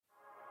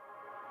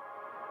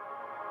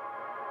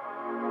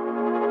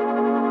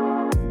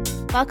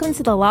Welcome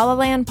to the Lala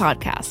Land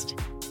podcast.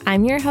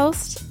 I'm your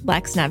host,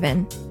 Lex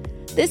Nevin.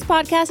 This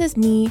podcast is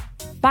me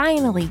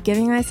finally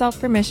giving myself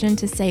permission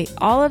to say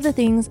all of the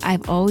things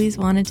I've always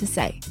wanted to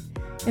say.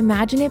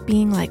 Imagine it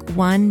being like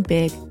one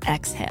big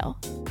exhale.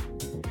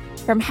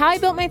 From how I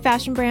built my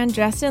fashion brand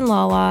dressed in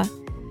Lala,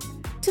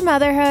 to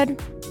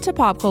motherhood, to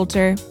pop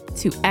culture,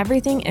 to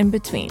everything in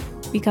between.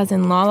 Because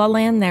in Lala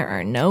Land, there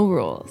are no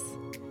rules.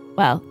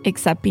 Well,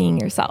 except being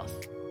yourself.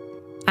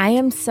 I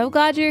am so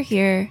glad you're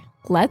here.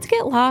 Let's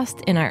get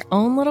lost in our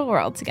own little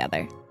world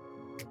together.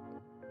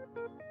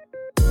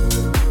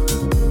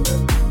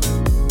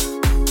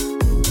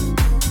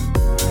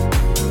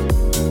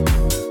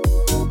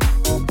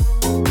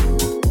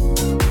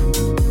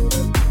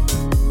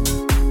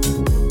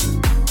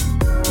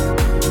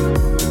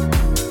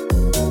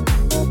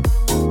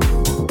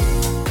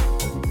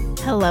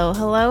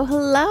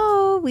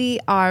 Hello. We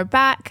are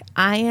back.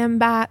 I am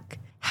back.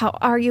 How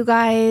are you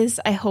guys?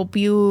 I hope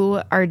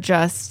you are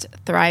just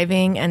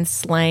thriving and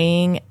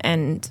slaying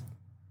and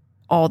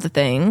all the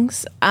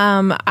things.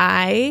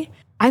 I'm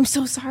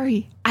so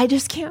sorry. I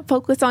just can't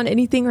focus on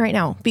anything right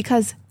now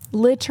because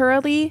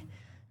literally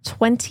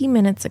 20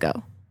 minutes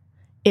ago,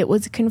 it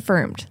was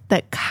confirmed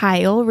that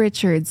Kyle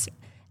Richards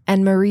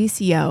and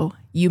Mauricio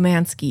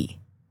Umansky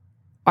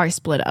are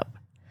split up.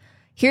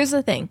 Here's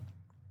the thing.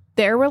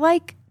 There were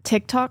like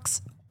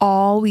TikToks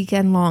all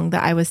weekend long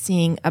that I was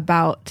seeing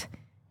about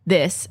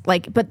this,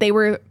 but they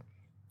were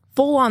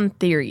full on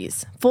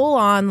theories, full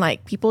on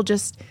like people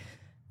just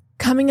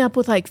coming up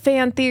with like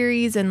fan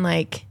theories and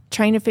like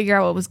trying to figure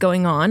out what was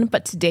going on.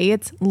 But today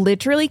it's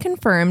literally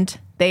confirmed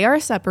they are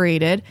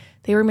separated.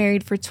 They were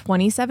married for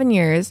 27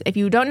 years. If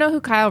you don't know who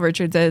Kyle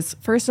Richards is,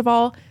 first of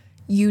all,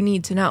 you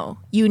need to know.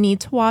 You need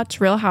to watch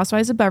Real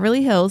Housewives of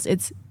Beverly Hills.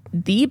 It's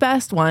the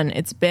best one.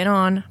 It's been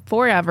on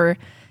forever.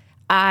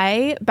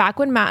 Back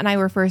when Matt and I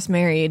were first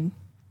married,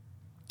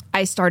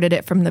 I started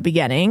it from the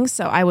beginning.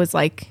 So I was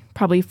like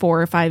probably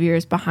 4 or 5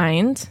 years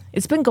behind.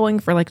 It's been going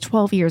for like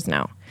 12 years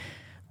now.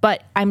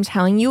 But I'm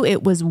telling you,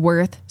 it was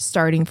worth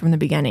starting from the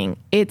beginning.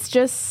 It's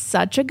just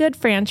such a good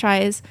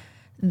franchise.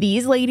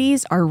 These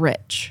ladies are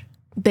rich.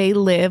 They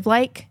live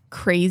like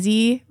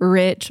crazy,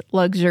 rich,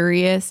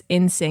 luxurious,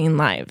 insane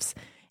lives.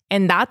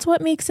 And that's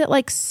what makes it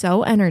like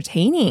so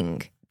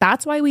entertaining.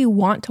 That's why we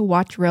want to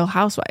watch Real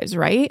Housewives,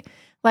 right?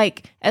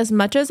 Like, as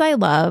much as I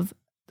love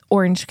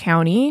Orange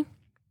County,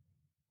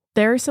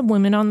 there are some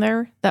women on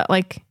there that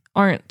like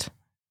aren't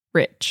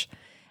rich.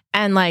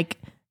 And like,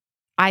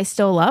 I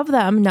still love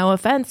them, no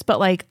offense, but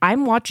like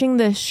I'm watching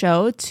this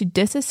show to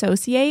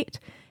disassociate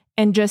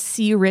and just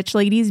see rich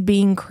ladies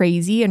being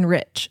crazy and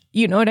rich.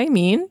 You know what I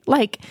mean?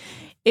 Like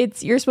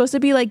you're supposed to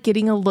be like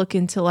getting a look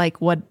into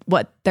like what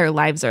their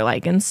lives are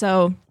like. And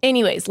so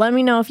anyways, let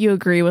me know if you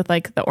agree with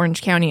like the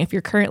Orange County if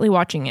you're currently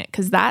watching it,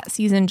 because that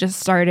season just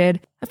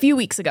started a few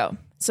weeks ago.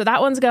 So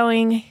that one's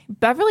going.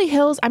 Beverly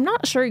Hills, I'm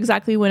not sure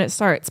exactly when it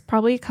starts,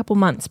 probably a couple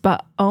months,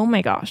 but oh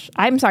my gosh,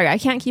 I'm sorry, I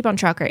can't keep on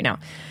track right now.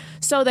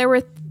 So there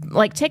were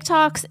like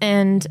TikToks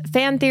and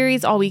fan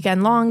theories all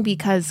weekend long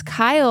because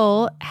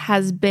Kyle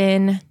has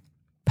been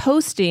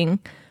posting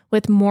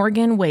with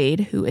Morgan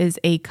Wade, who is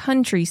a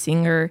country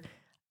singer,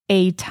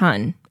 a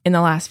ton in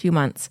the last few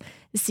months.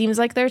 It seems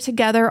like they're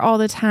together all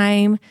the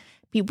time.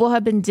 People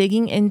have been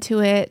digging into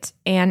it,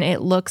 and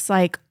it looks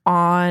like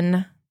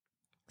on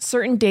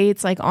certain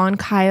dates, like on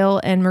Kyle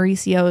and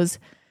Mauricio's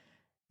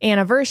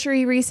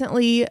anniversary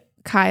recently,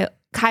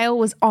 Kyle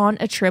was on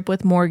a trip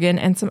with Morgan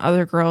and some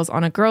other girls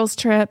on a girls'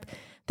 trip.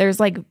 There's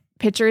like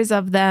pictures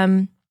of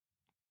them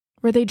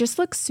where they just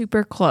look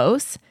super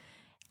close.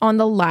 On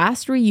the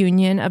last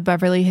reunion of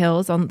Beverly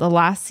Hills, on the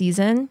last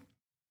season,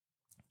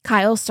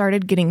 Kyle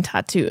started getting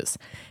tattoos.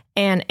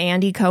 And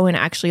Andy Cohen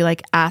actually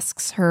like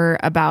asks her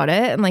about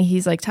it. And like,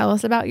 he's like, tell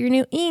us about your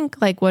new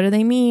ink. Like, what do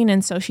they mean?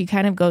 And so she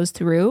kind of goes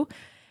through.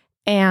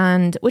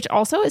 And which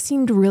also, it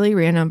seemed really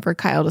random for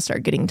Kyle to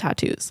start getting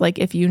tattoos. Like,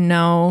 if you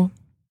know,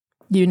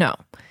 you know.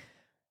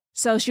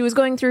 So she was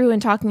going through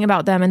and talking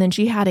about them. And then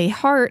she had a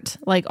heart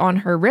like on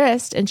her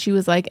wrist. And she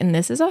was like, and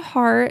this is a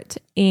heart.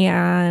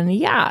 And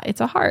yeah, it's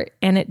a heart.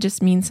 And it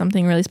just means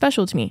something really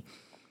special to me.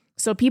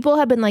 So people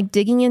have been like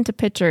digging into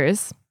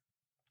pictures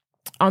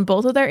on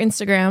both of their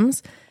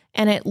Instagrams.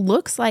 And it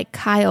looks like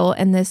Kyle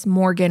and this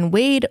Morgan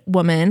Wade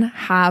woman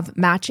have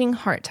matching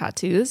heart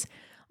tattoos.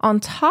 On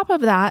top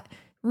of that,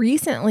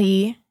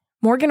 recently,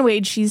 Morgan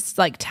Wade, she's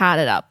like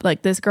tatted up.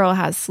 Like, this girl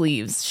has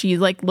sleeves. She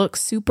like looks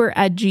super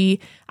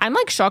edgy. I'm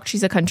like shocked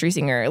she's a country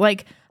singer.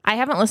 Like, I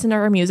haven't listened to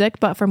her music,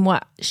 but from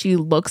what she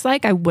looks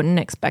like, I wouldn't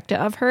expect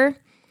it of her.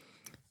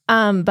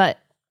 But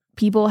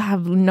people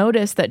have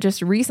noticed that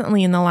just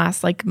recently in the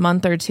last like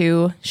month or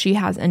two, she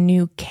has a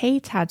new K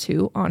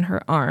tattoo on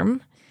her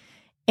arm.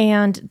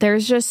 And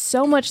there's just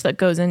so much that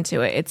goes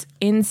into it. It's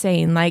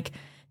insane. Like,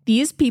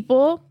 these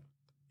people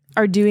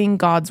are doing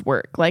God's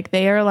work. Like,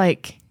 they are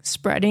like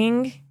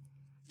spreading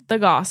the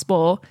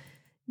gospel,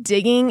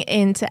 digging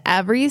into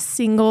every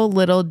single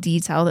little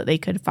detail that they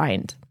could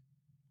find.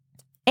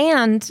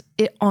 And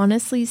it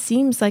honestly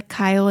seems like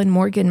Kyle and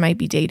Morgan might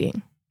be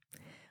dating,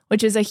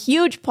 which is a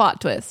huge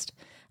plot twist.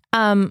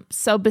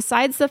 So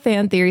besides the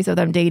fan theories of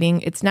them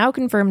dating, it's now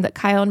confirmed that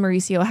Kyle and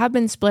Mauricio have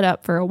been split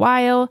up for a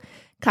while.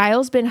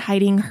 Kyle's been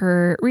hiding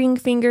her ring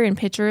finger in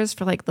pictures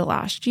for like the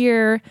last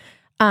year.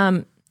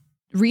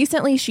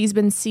 Recently, she's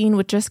been seen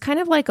with just kind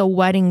of like a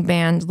wedding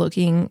band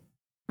looking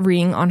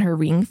ring on her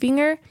ring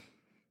finger.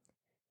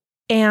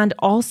 And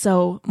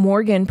also,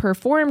 Morgan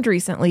performed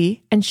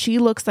recently, and she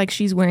looks like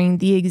she's wearing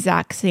the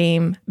exact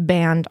same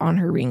band on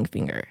her ring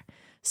finger.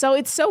 So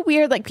it's so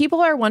weird. Like, people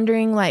are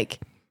wondering,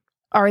 like,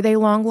 are they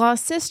long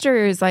lost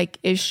sisters? Like,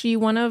 is she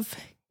one of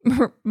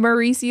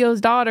Mauricio's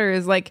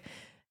daughters? Like,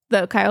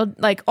 the Kyle,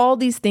 like all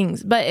these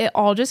things. But it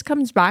all just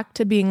comes back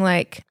to being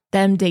like,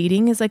 them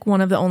dating is like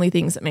one of the only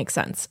things that makes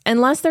sense.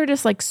 Unless they're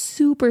just like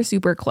super,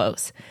 super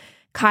close.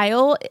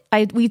 Kyle,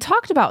 we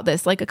talked about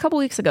this like a couple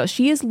weeks ago.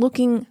 She is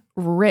looking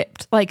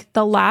ripped. Like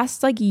the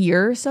last like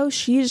year or so,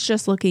 she's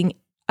just looking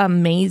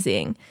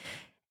amazing.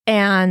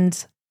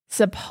 And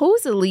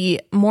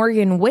supposedly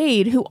Morgan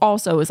Wade, who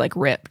also is like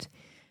ripped,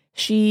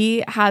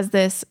 she has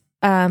this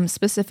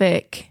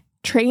specific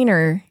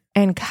trainer,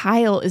 and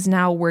Kyle is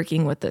now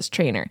working with this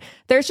trainer.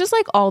 There's just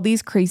like all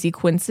these crazy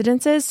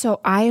coincidences.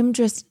 So I am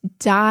just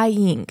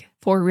dying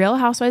for Real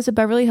Housewives of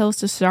Beverly Hills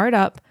to start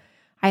up.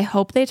 I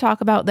hope they talk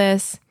about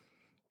this.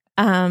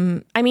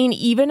 I mean,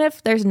 even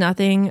if there's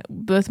nothing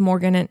with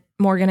Morgan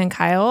and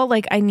Kyle,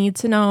 like I need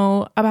to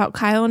know about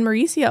Kyle and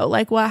Mauricio,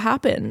 like what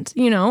happened,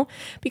 you know?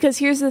 Because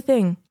here's the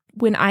thing.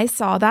 When I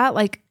saw that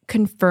like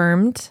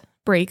confirmed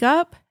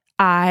breakup,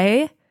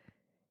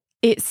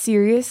 it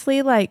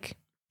seriously like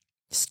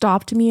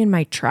stopped me in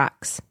my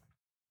tracks.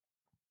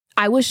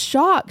 I was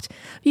shocked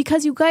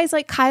because you guys,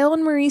 like Kyle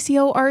and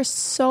Mauricio are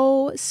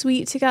so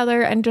sweet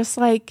together, and just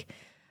like,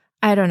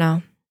 I don't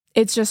know.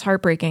 It's just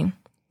heartbreaking.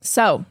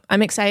 So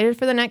I'm excited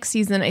for the next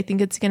season. I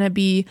think it's going to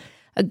be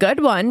a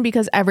good one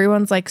because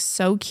everyone's like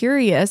so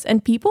curious,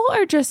 and people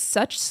are just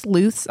such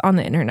sleuths on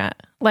the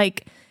internet.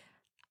 Like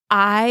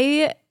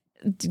I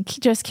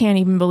just can't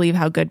even believe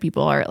how good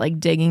people are at like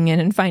digging in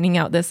and finding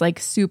out this like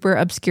super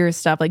obscure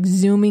stuff, like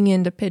zooming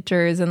into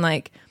pictures and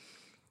like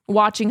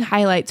watching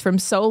highlights from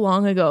so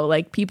long ago.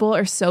 Like people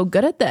are so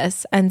good at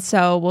this. And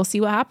so we'll see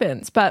what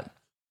happens. But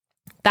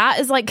that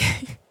is like,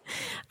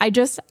 I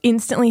just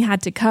instantly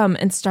had to come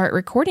and start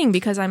recording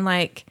because I'm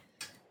like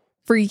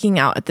freaking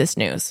out at this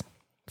news.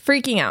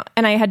 Freaking out.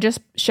 And I had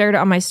just shared it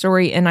on my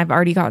story, and I've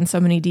already gotten so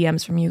many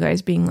DMs from you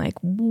guys being like,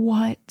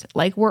 what?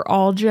 Like we're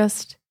all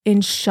just in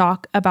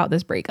shock about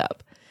this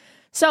breakup.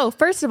 So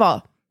first of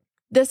all,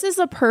 this is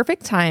a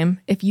perfect time.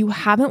 If you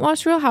haven't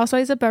watched Real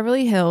Housewives of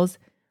Beverly Hills,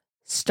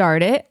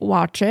 start it,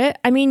 watch it.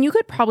 I mean, you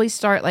could probably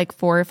start like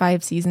 4 or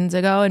 5 seasons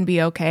ago and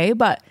be okay,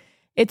 but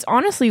it's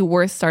honestly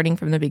worth starting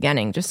from the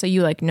beginning just so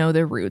you like know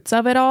the roots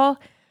of it all,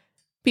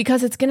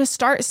 because it's going to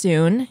start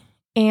soon.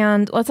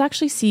 And let's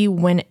actually see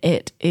when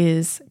it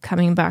is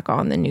coming back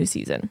on the new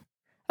season.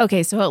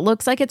 Okay, so it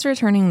looks like it's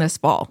returning this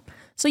fall.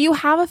 So you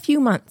have a few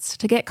months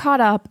to get caught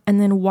up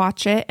and then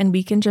watch it, and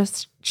we can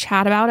just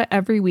chat about it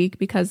every week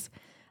because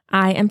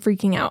I am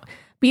freaking out.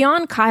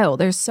 Beyond Kyle,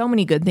 there's so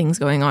many good things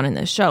going on in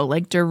this show.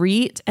 Like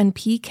Dorit and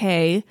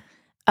PK,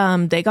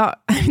 they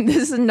got,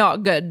 this is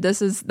not good.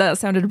 That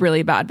sounded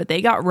really bad, but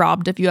they got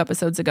robbed a few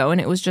episodes ago, and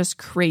it was just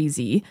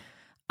crazy.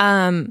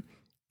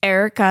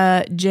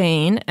 Erica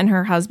Jane and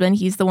her husband,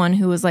 he's the one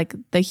who was like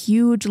the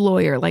huge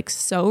lawyer, like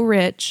so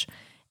rich.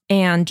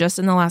 And just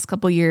in the last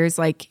couple of years,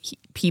 like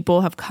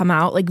people have come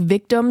out like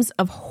victims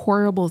of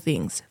horrible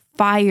things,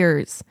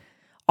 fires,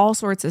 all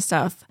sorts of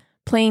stuff,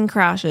 plane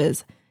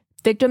crashes.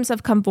 Victims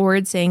have come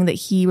forward saying that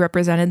he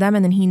represented them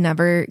and then he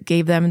never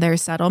gave them their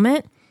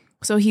settlement.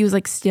 So he was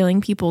like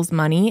stealing people's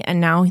money, and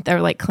now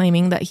they're like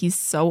claiming that he's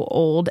so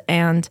old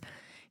and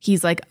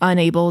he's like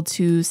unable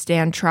to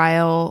stand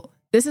trial.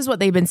 This is what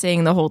they've been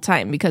saying the whole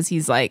time because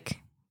he's like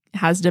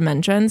has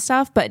dementia and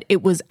stuff, but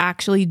it was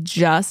actually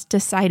just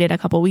decided a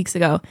couple weeks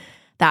ago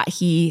that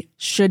he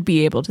should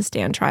be able to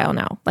stand trial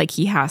now. Like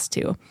he has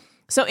to.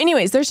 So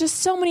anyways, there's just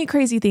so many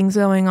crazy things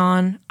going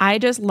on. I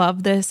just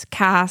love this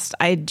cast.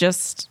 I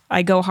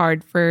go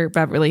hard for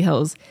Beverly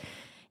Hills.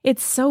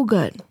 It's so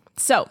good.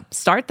 So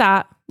start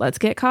that. Let's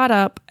get caught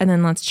up and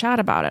then let's chat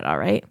about it. All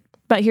right.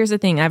 But here's the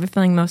thing. I have a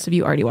feeling most of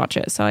you already watch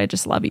it. So I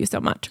just love you so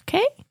much.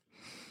 Okay.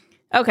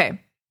 Okay.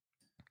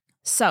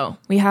 So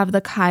we have the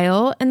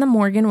Kyle and the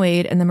Morgan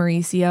Wade and the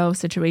Mauricio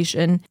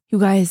situation. You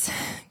guys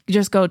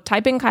just go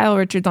type in Kyle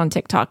Richards on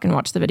TikTok and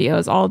watch the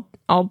videos.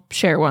 I'll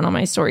share one on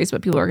my stories,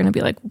 but people are going to be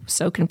like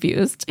so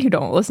confused who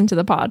don't listen to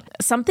the pod.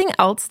 Something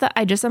else that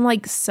I just am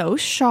like so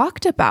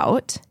shocked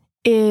about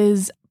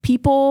is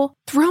people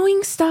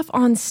throwing stuff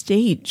on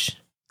stage.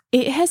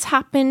 It has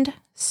happened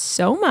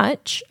so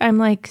much. I'm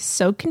like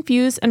so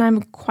confused, and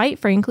I'm quite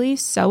frankly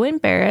so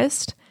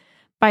embarrassed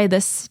by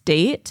the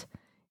state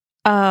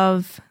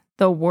of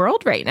the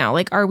world right now.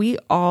 Like, are we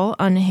all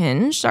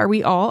unhinged? Are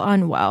we all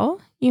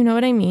unwell? You know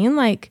what I mean?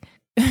 Like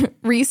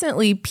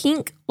recently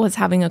Pink was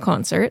having a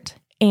concert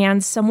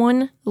and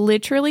someone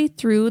literally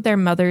threw their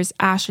mother's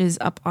ashes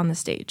up on the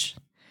stage.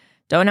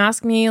 Don't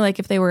ask me like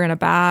if they were in a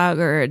bag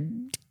or a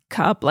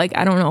cup. Like,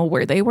 I don't know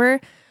where they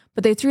were,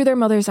 but they threw their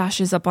mother's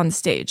ashes up on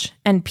stage.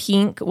 And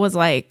Pink was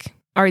like,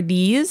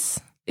 is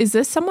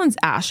this someone's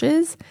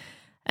ashes?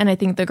 And I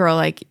think the girl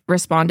like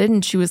responded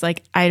and she was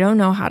like, I don't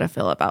know how to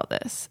feel about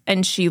this.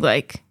 And she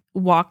like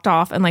walked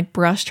off and like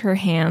brushed her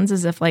hands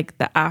as if like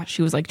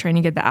she was like trying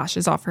to get the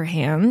ashes off her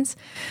hands.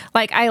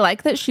 Like, I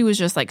like that she was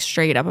just like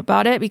straight up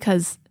about it,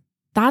 because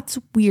that's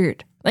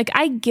weird. Like,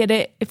 I get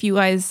it if you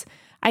guys,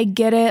 I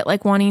get it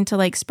like wanting to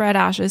like spread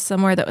ashes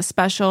somewhere that was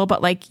special,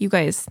 but like you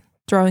guys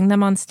throwing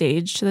them on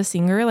stage to the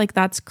singer, like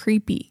that's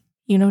creepy.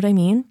 You know what I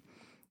mean?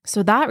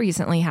 So that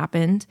recently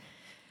happened.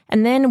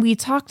 And then we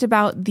talked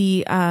about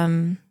the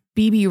BB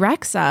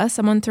Rexa,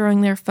 someone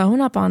throwing their phone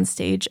up on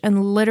stage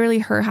and literally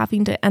her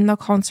having to end the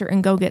concert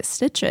and go get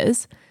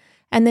stitches.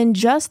 And then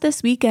just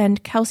this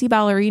weekend, Kelsey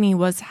Ballerini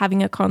was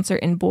having a concert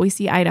in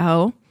Boise,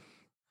 Idaho.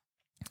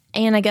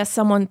 And I guess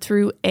someone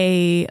threw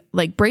a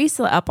like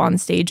bracelet up on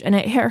stage and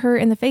it hit her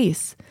in the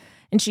face.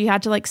 And she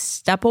had to like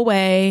step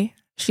away.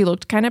 She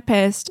looked kind of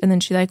pissed. And then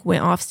she like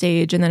went off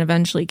stage and then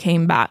eventually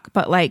came back.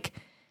 But like,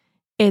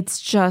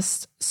 it's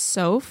just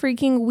so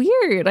freaking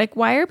weird. Like,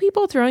 why are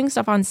people throwing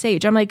stuff on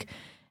stage? I'm like,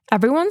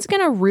 everyone's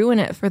going to ruin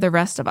it for the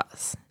rest of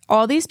us.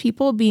 All these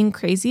people being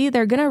crazy,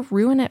 they're going to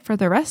ruin it for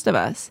the rest of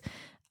us.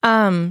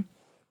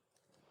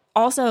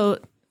 Also,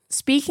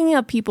 speaking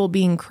of people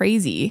being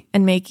crazy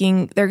and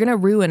they're going to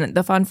ruin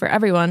the fun for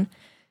everyone.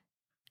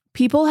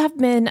 People have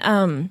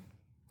been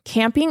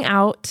camping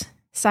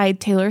outside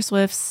Taylor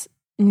Swift's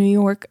New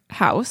York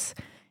house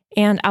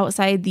and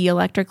outside the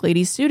Electric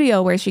Lady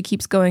studio where she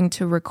keeps going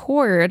to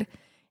record.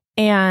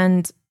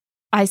 And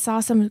I saw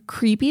some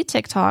creepy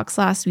TikToks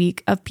last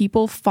week of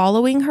people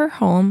following her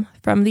home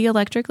from the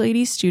Electric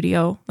Lady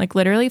studio, like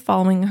literally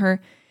following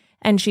her.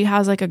 And she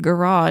has like a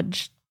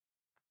garage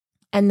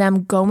and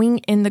them going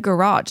in the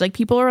garage. Like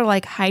people are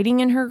like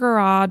hiding in her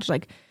garage,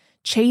 like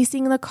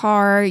chasing the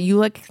car. You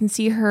like can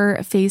see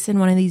her face in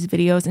one of these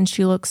videos and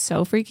she looks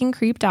so freaking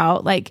creeped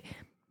out. Like,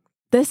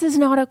 this is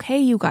not okay,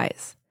 you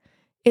guys.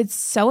 It's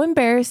so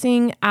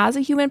embarrassing as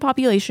a human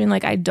population.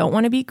 Like, I don't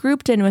want to be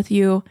grouped in with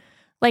you.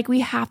 Like, we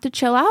have to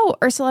chill out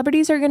or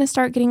celebrities are going to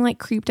start getting like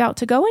creeped out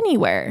to go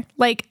anywhere.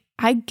 Like,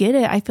 I get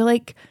it. I feel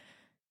like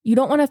you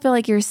don't want to feel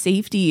like your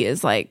safety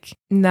is like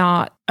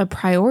not a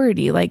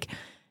priority. Like,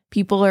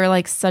 people are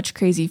like such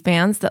crazy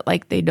fans that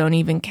like they don't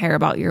even care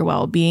about your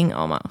well-being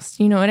almost.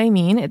 You know what I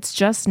mean? It's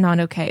just not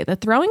okay. The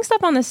throwing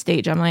stuff on the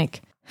stage, I'm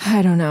like,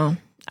 I don't know.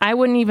 I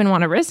wouldn't even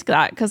want to risk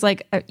that because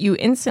like you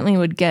instantly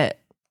would get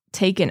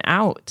taken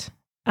out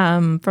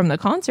from the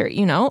concert,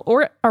 you know,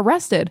 or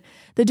arrested.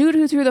 The dude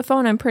who threw the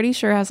phone, I'm pretty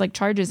sure has like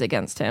charges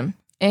against him.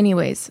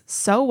 Anyways,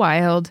 so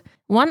wild.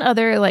 One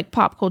other like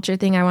pop culture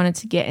thing I wanted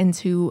to get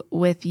into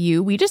with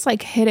you. We just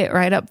like hit it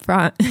right up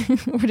front.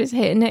 We're just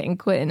hitting it and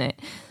quitting it.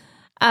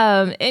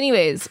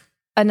 Anyways,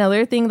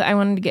 another thing that I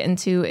wanted to get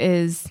into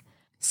is,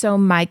 so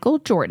Michael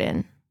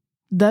Jordan,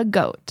 the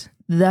GOAT,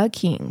 the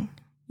king,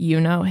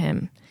 you know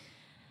him.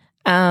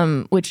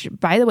 Which,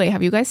 by the way,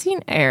 have you guys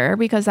seen Air?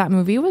 Because that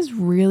movie was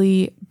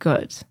really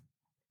good.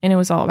 And it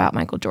was all about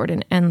Michael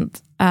Jordan and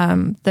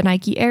the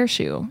Nike Air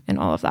shoe and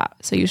all of that.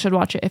 So you should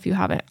watch it if you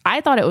haven't.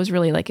 I thought it was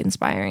really like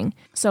inspiring.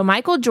 So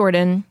Michael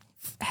Jordan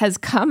has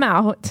come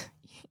out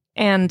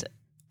and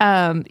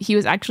he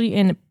was actually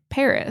in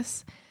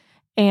Paris.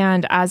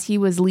 And as he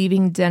was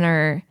leaving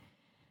dinner,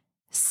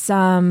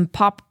 some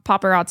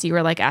paparazzi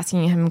were like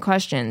asking him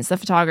questions. The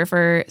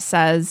photographer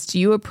says, "Do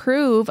you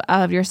approve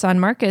of your son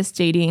Marcus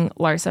dating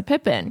Larsa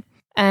Pippen?"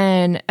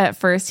 And at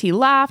first he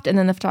laughed, and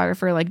then the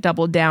photographer like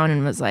doubled down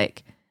and was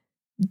like,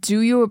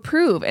 "Do you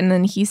approve?" And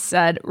then he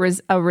said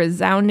a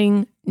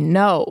resounding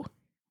no.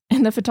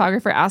 And the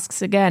photographer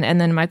asks again,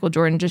 and then Michael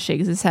Jordan just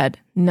shakes his head,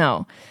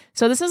 no.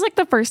 So this is like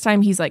the first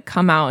time he's like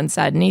come out and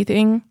said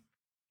anything.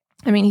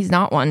 I mean, he's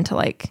not one to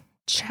like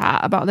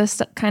chat about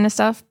this kind of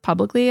stuff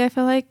publicly, I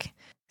feel like.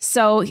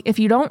 So if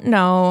you don't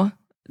know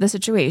the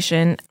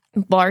situation,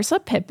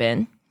 Larsa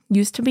Pippen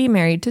used to be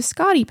married to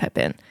Scottie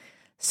Pippen.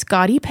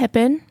 Scottie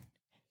Pippen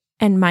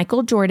and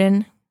Michael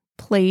Jordan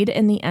played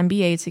in the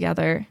NBA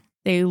together.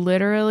 They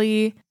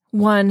literally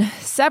won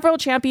several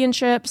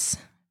championships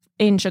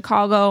in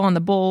Chicago on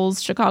the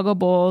Bulls, Chicago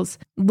Bulls,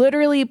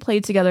 literally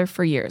played together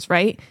for years,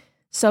 right?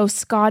 So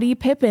Scottie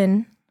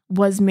Pippen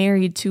was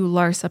married to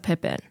Larsa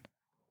Pippen.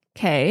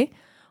 Okay.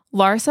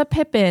 Larsa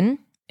Pippen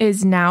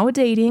is now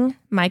dating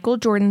Michael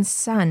Jordan's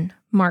son,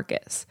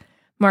 Marcus.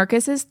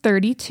 Marcus is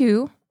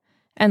 32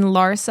 and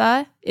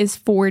Larsa is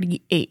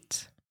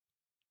 48.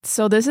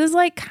 So this is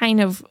like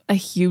kind of a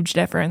huge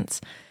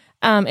difference.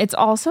 It's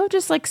also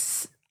just like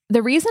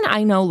the reason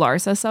I know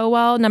Larsa so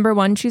well. Number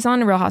one, she's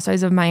on Real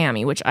Housewives of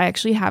Miami, which I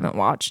actually haven't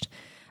watched.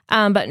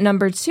 But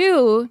number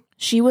two,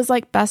 she was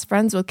like best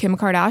friends with Kim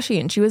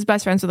Kardashian. She was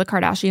best friends with the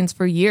Kardashians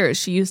for years.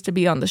 She used to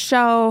be on the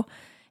show.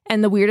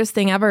 And the weirdest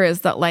thing ever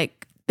is that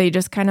like they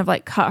just kind of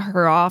like cut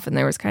her off and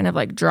there was kind of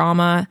like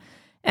drama.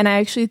 And I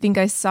actually think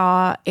I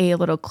saw a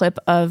little clip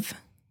of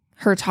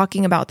her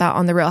talking about that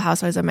on the Real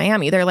Housewives of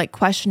Miami. They're like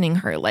questioning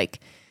her, like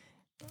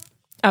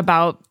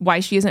about why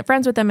she isn't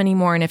friends with them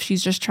anymore and if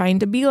she's just trying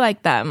to be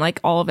like them. Like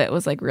all of it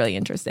was like really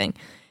interesting.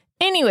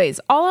 Anyways,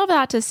 all of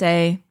that to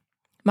say,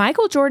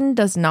 Michael Jordan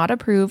does not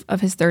approve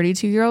of his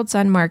 32-year-old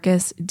son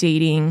Marcus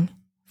dating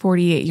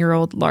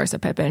 48-year-old Larsa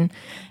Pippen.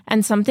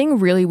 And something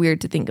really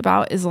weird to think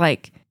about is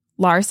like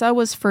Larsa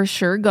was for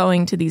sure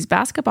going to these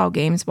basketball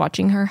games,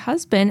 watching her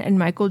husband and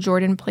Michael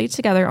Jordan play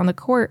together on the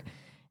court.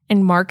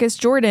 And Marcus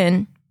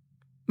Jordan,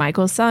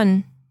 Michael's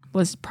son,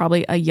 was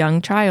probably a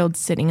young child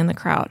sitting in the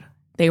crowd.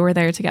 They were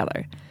there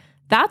together.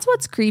 That's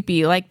what's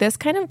creepy. Like this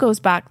kind of goes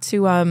back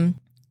to,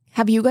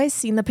 have you guys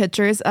seen the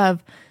pictures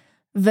of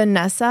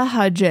Vanessa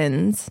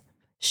Hudgens?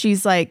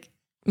 She's like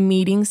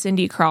meeting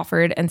Cindy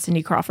Crawford and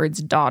Cindy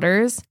Crawford's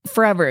daughters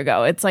forever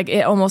ago. It's like,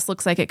 it almost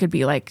looks like it could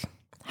be like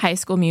High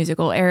School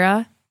Musical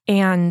era.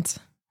 And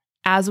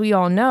as we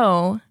all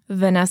know,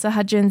 Vanessa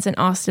Hudgens and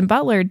Austin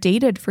Butler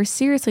dated for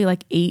seriously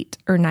like 8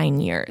 or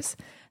 9 years.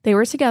 They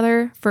were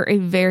together for a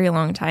very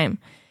long time.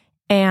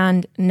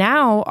 And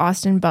now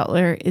Austin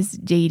Butler is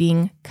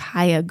dating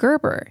Kaya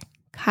Gerber.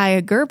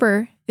 Kaya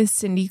Gerber is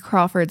Cindy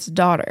Crawford's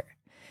daughter.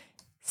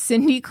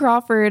 Cindy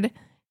Crawford,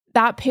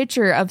 that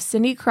picture of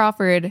Cindy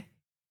Crawford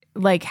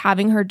like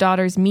having her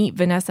daughters meet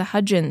Vanessa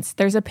Hudgens.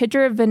 There's a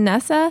picture of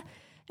Vanessa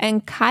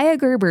and Kaya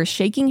Gerber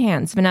shaking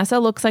hands. Vanessa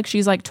looks like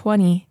she's like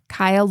 20.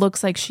 Kaya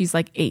looks like she's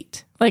like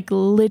 8. Like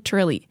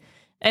literally.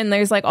 And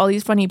there's like all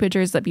these funny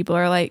pictures that people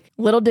are like,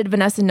 little did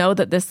Vanessa know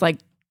that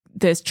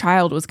this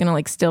child was going to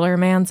like steal her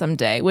man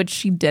someday, which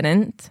she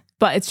didn't.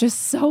 But it's just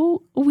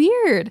so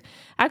weird.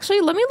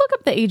 Actually, let me look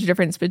up the age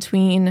difference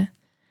between,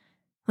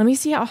 let me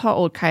see how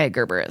old Kaya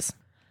Gerber is.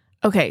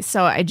 Okay,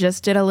 so I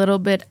just did a little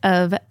bit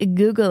of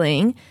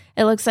Googling.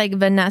 It looks like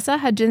Vanessa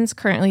Hudgens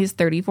currently is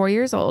 34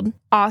 years old.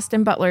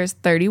 Austin Butler is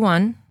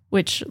 31,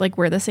 which like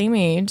we're the same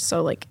age.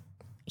 So like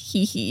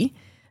hee.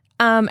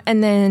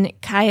 And then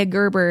Kaya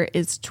Gerber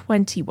is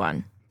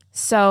 21.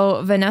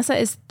 So Vanessa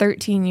is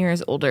 13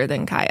 years older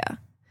than Kaya.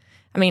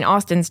 I mean,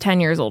 Austin's 10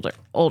 years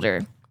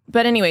older.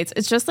 But anyways,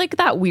 it's just like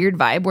that weird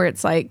vibe where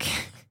it's like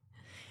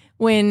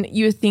when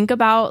you think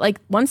about like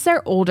once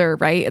they're older,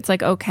 right? It's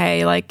like,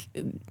 okay, like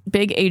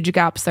big age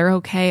gaps, they're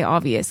okay,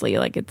 obviously.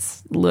 Like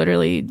it's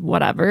literally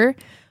whatever.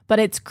 But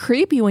it's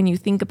creepy when you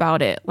think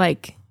about it.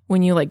 Like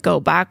when you like go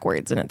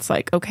backwards and it's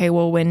like, okay,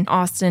 well, when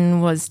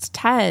Austin was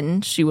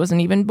 10, she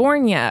wasn't even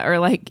born yet. Or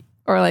like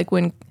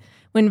when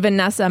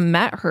Vanessa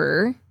met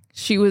her,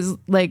 she was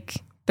like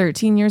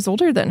 13 years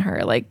older than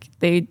her. Like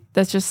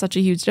that's just such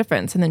a huge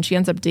difference. And then she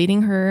ends up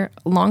dating her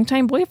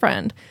longtime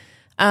boyfriend.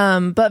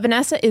 But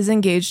Vanessa is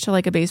engaged to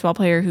like a baseball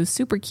player who's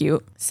super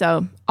cute.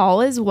 So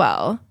all is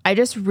well. I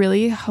just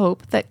really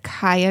hope that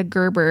Kaya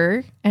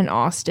Gerber and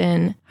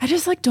Austin, I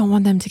just like don't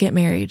want them to get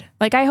married.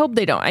 Like I hope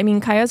they don't. I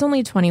mean, Kaya's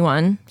only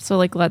 21. So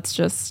like, let's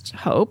just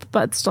hope,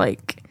 but it's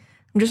like,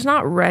 I'm just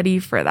not ready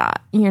for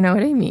that. You know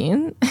what I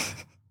mean?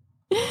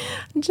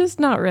 I'm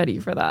just not ready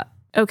for that.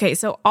 Okay.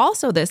 So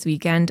also this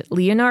weekend,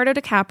 Leonardo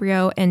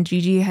DiCaprio and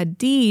Gigi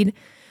Hadid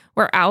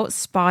were out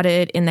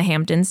spotted in the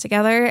Hamptons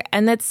together.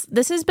 And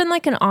this has been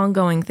like an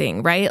ongoing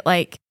thing, right?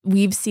 Like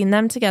we've seen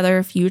them together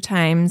a few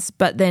times,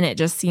 but then it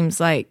just seems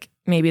like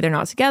maybe they're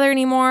not together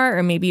anymore,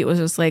 or maybe it was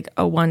just like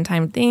a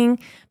one-time thing.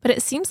 But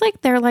it seems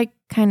like they're like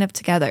kind of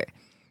together.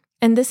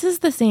 And this is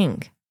the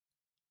thing.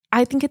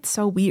 I think it's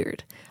so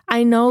weird.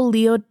 I know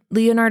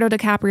Leonardo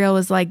DiCaprio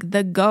is like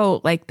the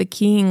GOAT, like the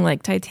king,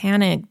 like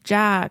Titanic,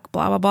 Jack,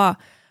 blah, blah, blah.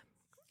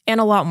 And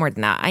a lot more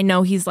than that. I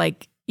know he's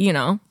like, you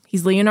know,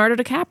 he's Leonardo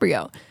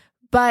DiCaprio.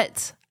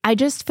 But I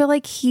just feel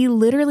like he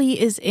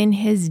literally is in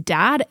his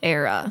dad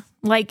era,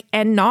 like,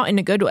 and not in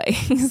a good way.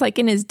 He's like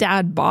in his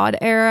dad bod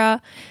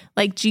era.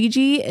 Like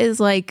Gigi is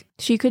like,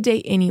 she could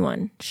date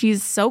anyone.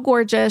 She's so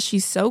gorgeous.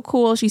 She's so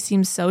cool. She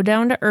seems so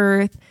down to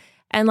earth.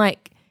 And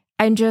like,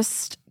 I'm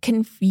just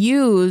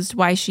confused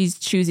why she's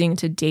choosing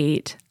to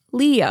date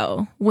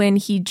Leo when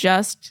he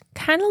just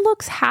kind of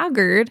looks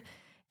haggard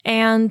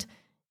and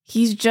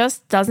he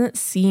just doesn't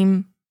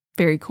seem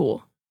very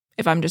cool,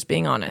 if I'm just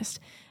being honest.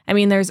 I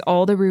mean, there's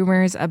all the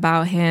rumors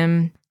about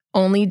him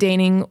only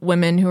dating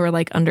women who are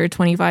like under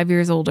 25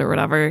 years old or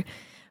whatever.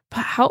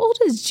 But how old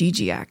is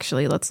Gigi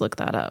actually? Let's look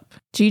that up.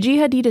 Gigi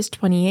Hadid is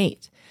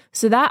 28.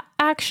 So that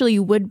actually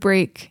would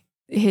break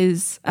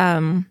his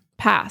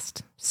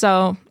past.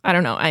 So I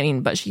don't know. I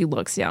mean, but she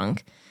looks young.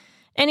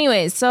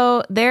 Anyways,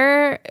 so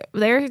they're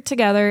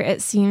together,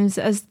 it seems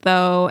as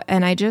though,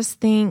 and I just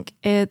think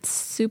it's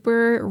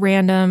super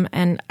random.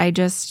 And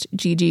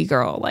Gigi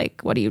girl,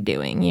 like, what are you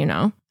doing, you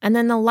know? And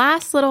then the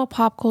last little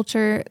pop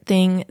culture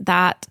thing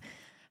that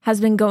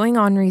has been going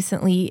on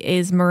recently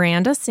is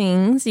Miranda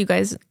Sings. You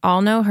guys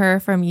all know her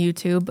from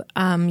YouTube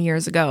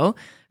years ago.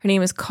 Her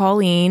name is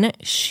Colleen.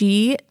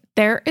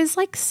 There is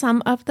like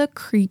some of the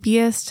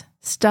creepiest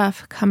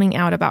stuff coming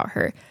out about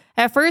her.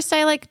 At first,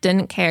 I like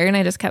didn't care and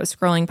I just kept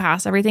scrolling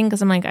past everything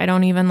because I'm like, I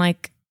don't even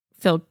like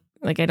feel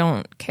like I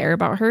don't care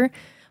about her.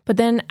 But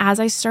then as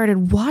I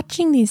started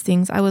watching these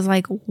things, I was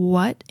like,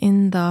 what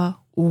in the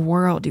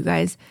world, you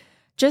guys?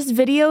 just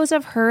videos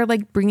of her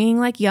like bringing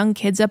like young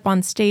kids up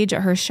on stage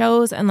at her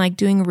shows and like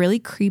doing really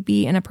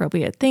creepy,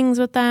 inappropriate things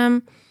with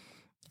them.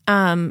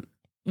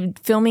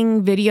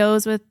 Filming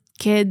videos with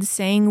kids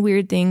saying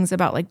weird things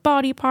about like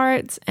body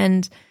parts.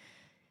 And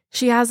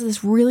she has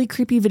this really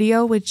creepy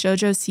video with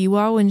JoJo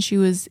Siwa when she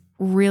was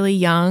really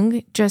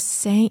young, just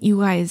saying,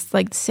 you guys,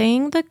 like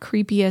saying the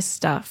creepiest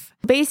stuff.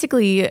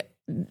 Basically,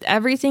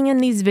 everything in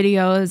these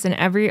videos and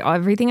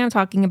everything I'm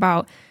talking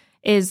about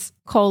is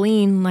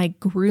Colleen like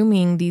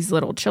grooming these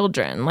little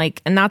children.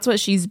 Like, and that's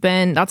what's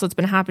been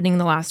happening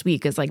the last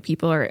week is like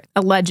people are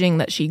alleging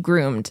that she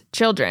groomed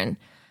children.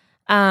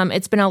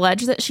 It's been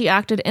alleged that she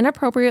acted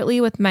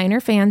inappropriately with minor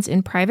fans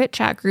in private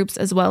chat groups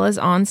as well as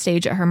on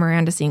stage at her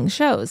Miranda Sings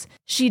shows.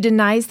 She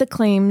denies the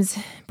claims,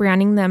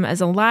 branding them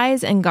as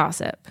lies and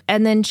gossip.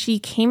 And then she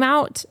came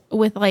out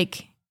with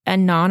like a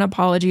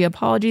non-apology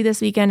apology this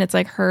weekend. It's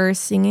like her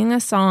singing a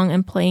song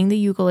and playing the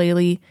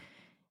ukulele.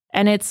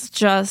 And it's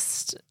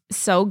just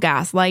so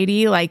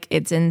gaslighty, like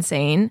it's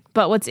insane.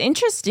 But what's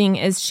interesting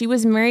is she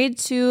was married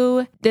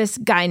to this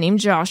guy named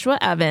Joshua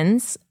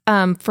Evans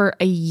for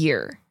a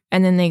year.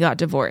 And then they got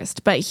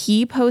divorced. But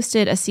he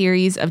posted a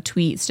series of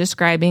tweets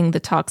describing the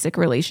toxic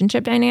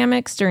relationship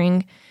dynamics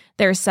during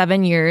their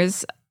 7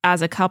 years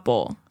as a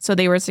couple. So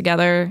they were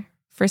together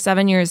for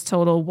 7 years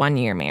total, 1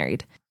 year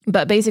married.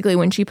 But basically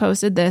when she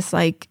posted this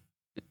like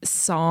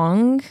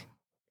song,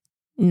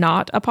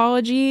 not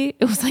apology,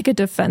 it was like a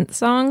defense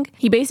song.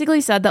 He basically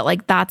said that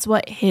like that's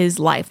what his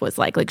life was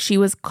like. Like she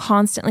was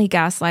constantly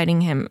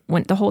gaslighting him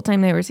the whole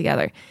time they were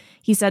together.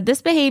 He said,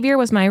 "This behavior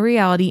was my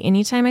reality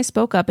anytime I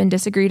spoke up and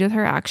disagreed with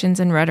her actions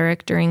and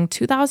rhetoric during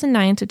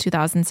 2009 to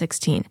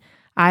 2016.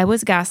 I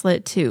was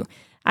gaslit too.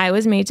 I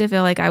was made to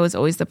feel like I was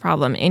always the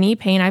problem. Any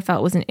pain I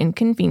felt was an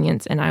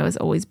inconvenience and I was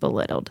always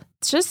belittled."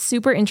 It's just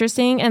super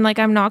interesting. And like,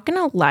 I'm not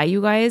going to lie,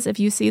 you guys, if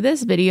you see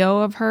this video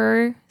of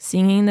her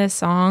singing this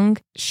song,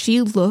 she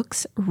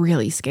looks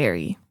really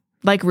scary,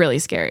 like really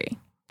scary.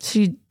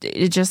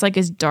 It just like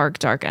is dark,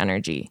 dark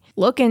energy.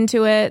 Look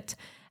into it.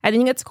 I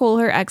think it's cool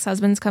her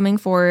ex-husband's coming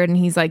forward and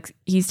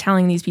he's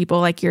telling these people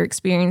like your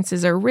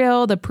experiences are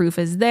real, the proof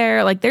is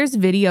there. Like there's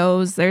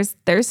videos,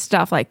 there's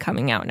stuff like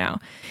coming out now.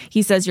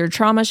 He says your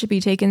trauma should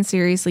be taken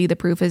seriously, the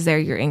proof is there,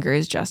 your anger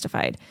is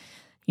justified.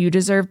 You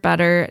deserve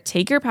better,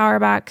 take your power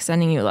back,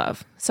 sending you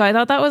love. So I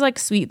thought that was like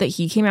sweet that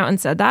he came out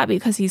and said that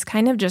because he's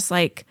kind of just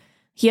like,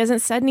 he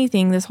hasn't said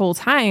anything this whole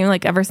time,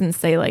 like ever since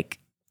they like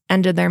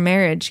ended their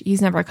marriage,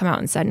 he's never come out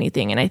and said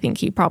anything. And I think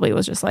he probably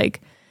was just like,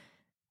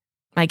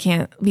 I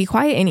can't be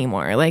quiet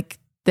anymore. Like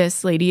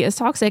this lady is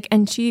toxic.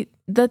 And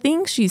the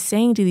things she's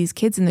saying to these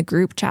kids in the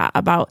group chat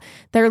about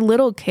their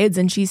little kids,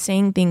 and she's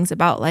saying things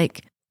about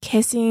like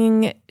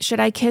kissing. Should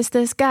I kiss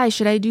this guy?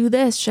 Should I do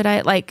this? Should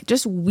I like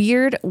just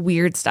weird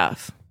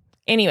stuff.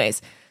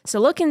 Anyways, so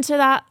look into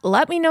that.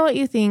 Let me know what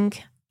you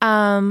think.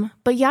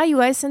 But yeah, you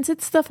guys, since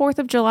it's the 4th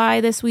of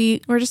July this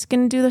week, we're just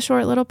going to do the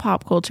short little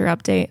pop culture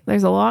update.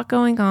 There's a lot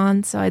going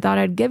on. So I thought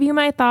I'd give you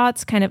my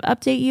thoughts, kind of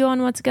update you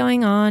on what's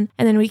going on.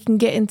 And then we can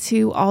get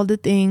into all the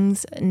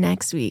things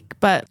next week.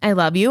 But I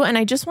love you. And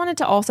I just wanted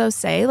to also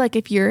say, like,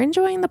 if you're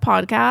enjoying the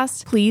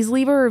podcast, please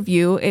leave a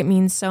review. It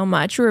means so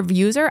much.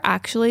 Reviews are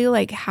actually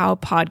like how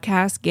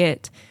podcasts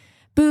get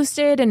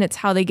boosted, and it's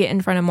how they get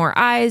in front of more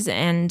eyes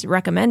and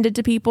recommended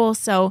to people.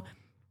 So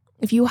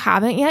if you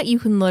haven't yet, you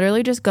can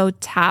literally just go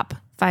tap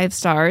 5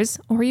 stars,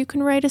 or you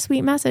can write a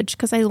sweet message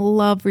because I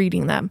love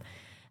reading them.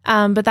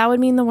 But that would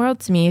mean the world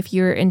to me if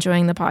you're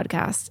enjoying the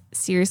podcast.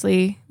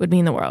 Seriously, would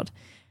mean the world.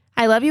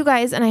 I love you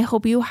guys, and I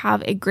hope you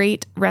have a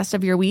great rest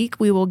of your week.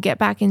 We will get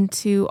back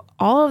into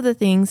all of the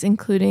things,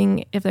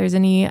 including if there's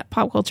any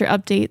pop culture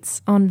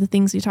updates on the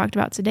things we talked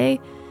about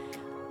today.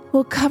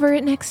 We'll cover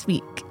it next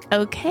week.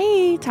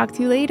 Okay, talk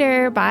to you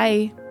later.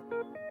 Bye.